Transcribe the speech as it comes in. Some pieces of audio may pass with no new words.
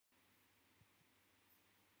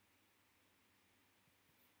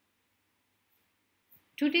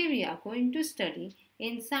Today we are going to study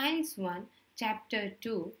in Science 1, Chapter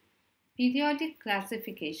 2, Periodic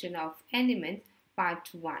Classification of Elements, Part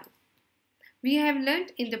 1. We have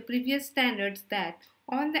learnt in the previous standards that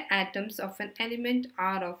all the atoms of an element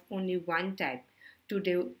are of only one type.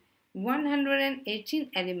 Today,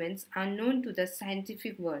 118 elements are known to the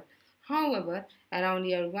scientific world. However, around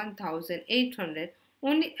year 1800,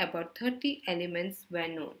 only about 30 elements were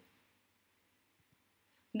known.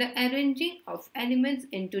 The arranging of elements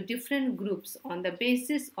into different groups on the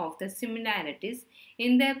basis of the similarities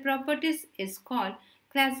in their properties is called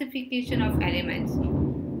classification of elements.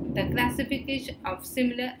 The classification of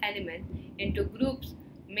similar elements into groups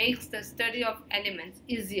makes the study of elements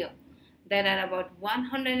easier. There are about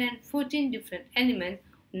 114 different elements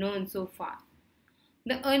known so far.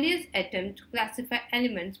 The earliest attempt to classify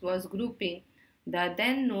elements was grouping the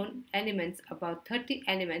then known elements, about 30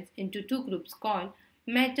 elements, into two groups called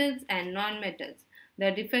metals and non-metals. The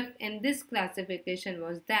defect in this classification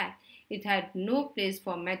was that it had no place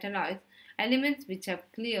for metalloids, elements which have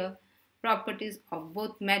clear properties of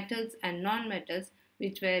both metals and non-metals,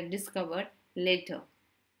 which were discovered later.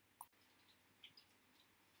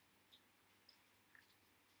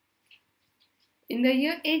 In the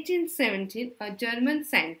year 1817, a German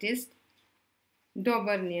scientist,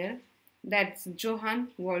 Daubernier, that's Johann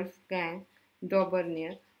Wolfgang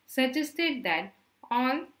Daubernier, suggested that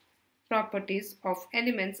all properties of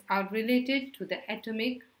elements are related to the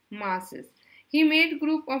atomic masses. He made a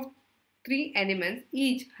group of 3 elements,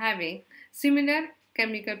 each having similar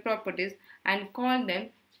chemical properties, and called them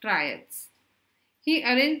triads. He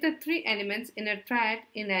arranged the 3 elements in a triad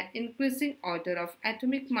in an increasing order of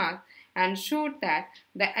atomic mass and showed that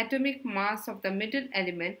the atomic mass of the middle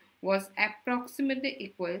element was approximately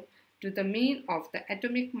equal to the mean of the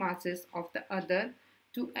atomic masses of the other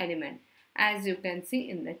 2 elements. As you can see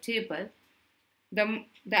in the table, the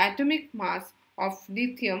atomic mass of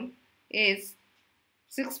lithium is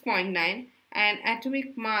 6.9 and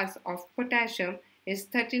atomic mass of potassium is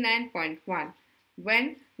 39.1.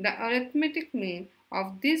 When the arithmetic mean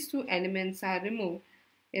of these 2 elements are removed,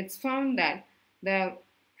 it's found that the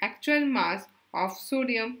actual mass of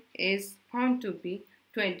sodium is found to be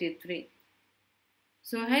 23.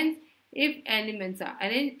 So hence, if elements are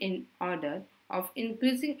arranged in order of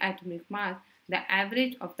increasing atomic mass, the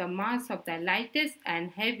average of the mass of the lightest and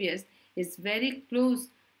heaviest is very close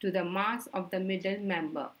to the mass of the middle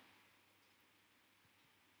member.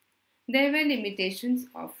 There were limitations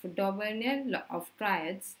of Daubernier law of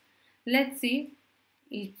triads. Let's see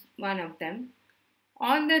each one of them.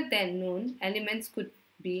 All the then known elements could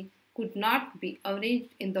not be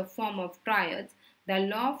arranged in the form of triads. The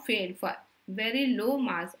law failed for very low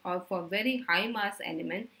mass or for very high mass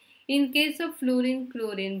elements. In case of fluorine,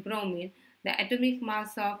 chlorine, bromine, the atomic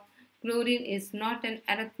mass of chlorine is not an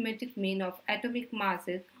arithmetic mean of atomic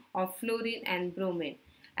masses of fluorine and bromine.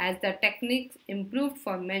 As the techniques improved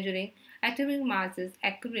for measuring atomic masses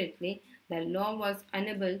accurately, the law was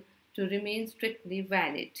unable to remain strictly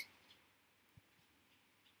valid.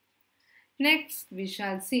 Next, we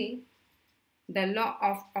shall see the law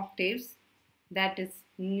of octaves, that is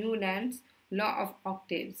Newland's law of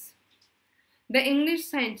octaves. The English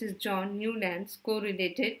scientist John Newland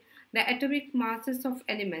correlated the atomic masses of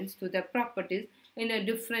elements to their properties in a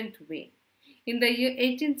different way. In the year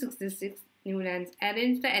 1866, Newland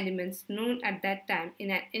arranged the elements known at that time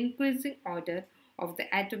in an increasing order of the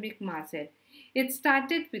atomic masses. It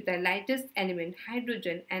started with the lightest element,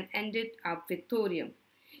 hydrogen, and ended up with thorium.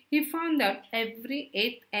 He found that every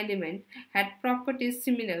 8th element had properties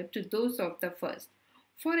similar to those of the first.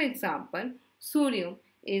 For example, sodium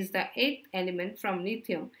is the 8th element from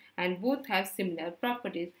lithium, and both have similar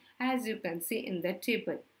properties, as you can see in the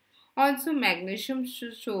table. Also, magnesium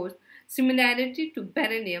shows similarity to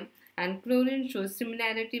beryllium and chlorine shows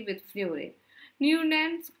similarity with fluorine.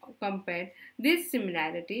 Newland compared this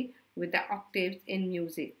similarity with the octaves in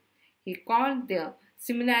music. He called the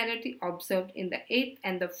similarity observed in the 8th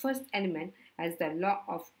and the 1st element as the law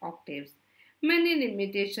of octaves. Many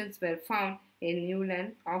limitations were found in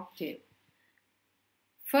Newland octave.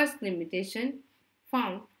 First limitation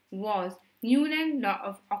found was Newland law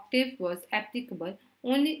of octaves was applicable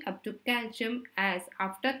only up to calcium, as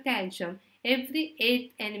after calcium every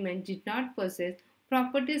 8th element did not possess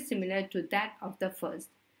properties similar to that of the first.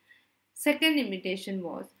 Second limitation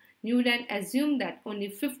was Newland assumed that only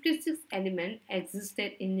 56 elements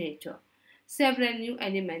existed in nature. Several new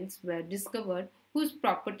elements were discovered whose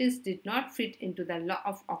properties did not fit into the law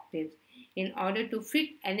of octaves. In order to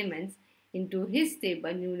fit elements into his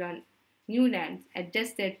table, Newland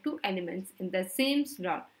adjusted 2 elements in the same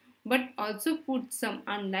slot but also put some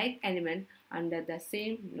unlike elements under the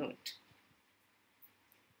same note.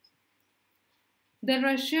 The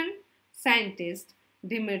Russian scientist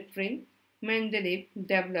Dmitry Mendeleev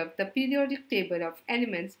developed the periodic table of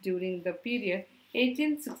elements during the period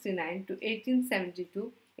 1869 to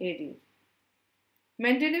 1872 AD.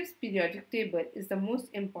 Mendeleev's periodic table is the most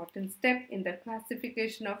important step in the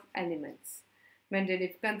classification of elements.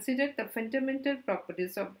 Mendeleev considered the fundamental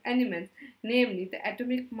properties of elements, namely the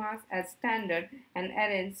atomic mass, as standard and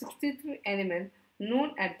arranged 63 elements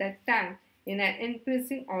known at that time in an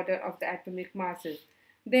increasing order of the atomic masses.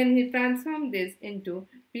 Then he transformed this into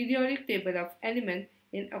periodic table of elements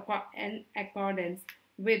in accordance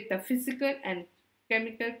with the physical and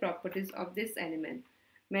chemical properties of this element.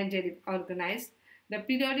 Mendeleev organized the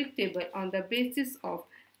periodic table on the basis of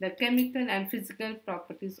the chemical and physical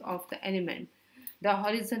properties of the element. The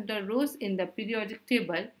horizontal rows in the periodic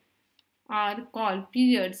table are called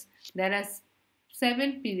periods. There are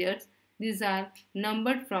 7 periods. These are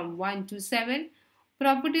numbered from 1 to 7.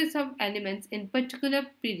 Properties of elements in particular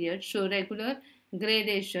period show regular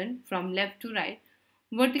gradation from left to right.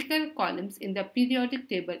 Vertical columns in the periodic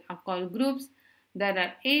table are called groups. There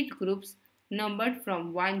are 8 groups numbered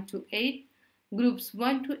from 1 to 8. Groups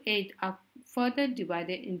 1 to 8 are further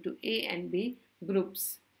divided into A and B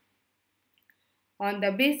groups. On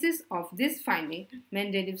the basis of this finding,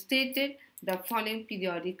 Mendeleev stated the following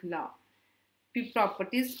periodic law.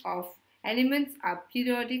 Properties of elements are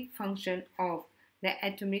periodic function of the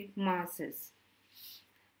atomic masses.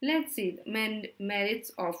 Let's see the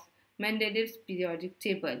merits of Mendeleev's periodic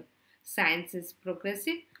table. Science is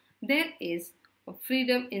progressive. There is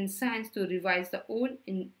freedom in science to revise the old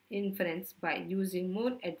inference by using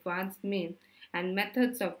more advanced means and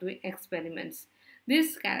methods of doing experiments.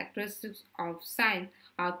 These characteristics of science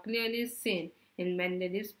are clearly seen in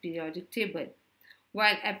Mendeleev's periodic table.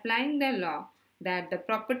 While applying the law that the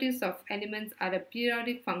properties of elements are a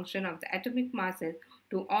periodic function of the atomic masses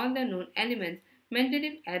to all the known elements,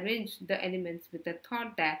 Mendeleev arranged the elements with the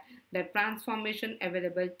thought that the transformation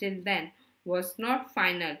available till then was not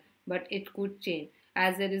final, but it could change.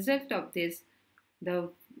 As a result of this,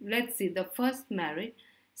 let's see the first merit,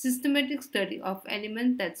 systematic study of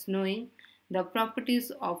elements, that's knowing the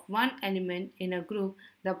properties of one element in a group,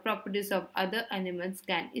 the properties of other elements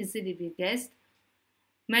can easily be guessed.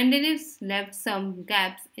 Mendeleev left some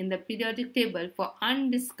gaps in the periodic table for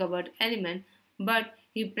undiscovered elements, but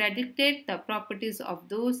he predicted the properties of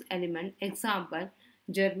those elements, example,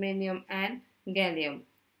 germanium and gallium.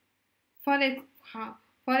 For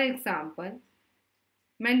example,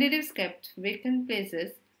 Mendeleev kept vacant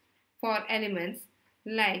places for elements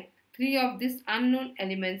like 3 of these unknown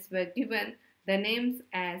elements were given the names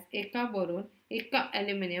as Eka boron, Eka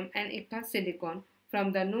aluminum and Eka silicon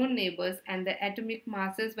from the known neighbors, and the atomic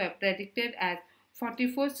masses were predicted as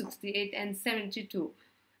 44, 68 and 72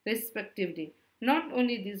 respectively. Not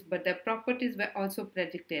only this, but the properties were also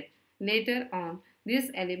predicted. Later on, these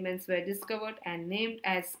elements were discovered and named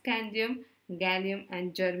as scandium, gallium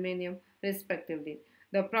and germanium respectively.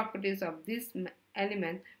 The properties of these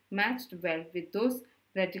elements matched well with those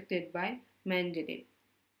predicted by Mendeleev.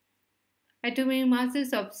 Atomic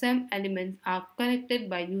masses of some elements are connected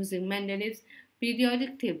by using Mendeleev's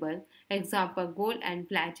periodic table, example gold and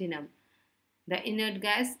platinum. The inert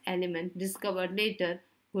gas element discovered later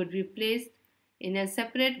could be placed in a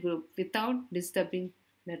separate group without disturbing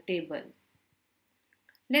the table.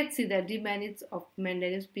 Let's see the demerits of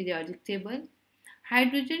Mendeleev's periodic table.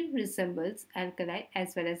 Hydrogen resembles alkali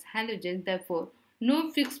as well as halogen, therefore no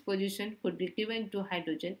fixed position could be given to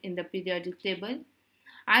hydrogen in the periodic table.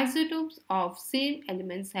 Isotopes of same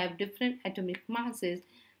elements have different atomic masses,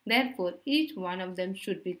 therefore each one of them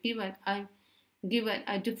should be given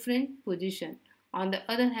a different position. On the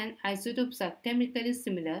other hand, isotopes are chemically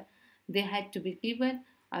similar, they had to be given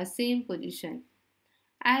a same position.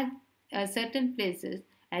 At certain places,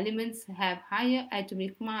 elements have higher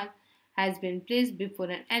atomic mass has been placed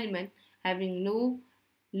before an element having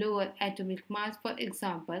lower atomic mass. For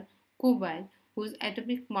example, cobalt, whose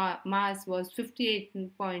atomic mass was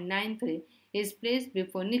 58.93, is placed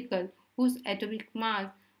before nickel, whose atomic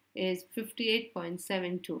mass is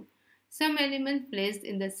 58.72. Some elements placed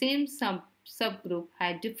in the same subgroup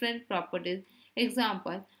had different properties.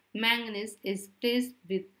 Example, manganese is placed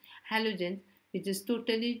with halogens, which is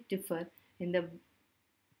totally different in the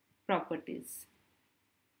properties.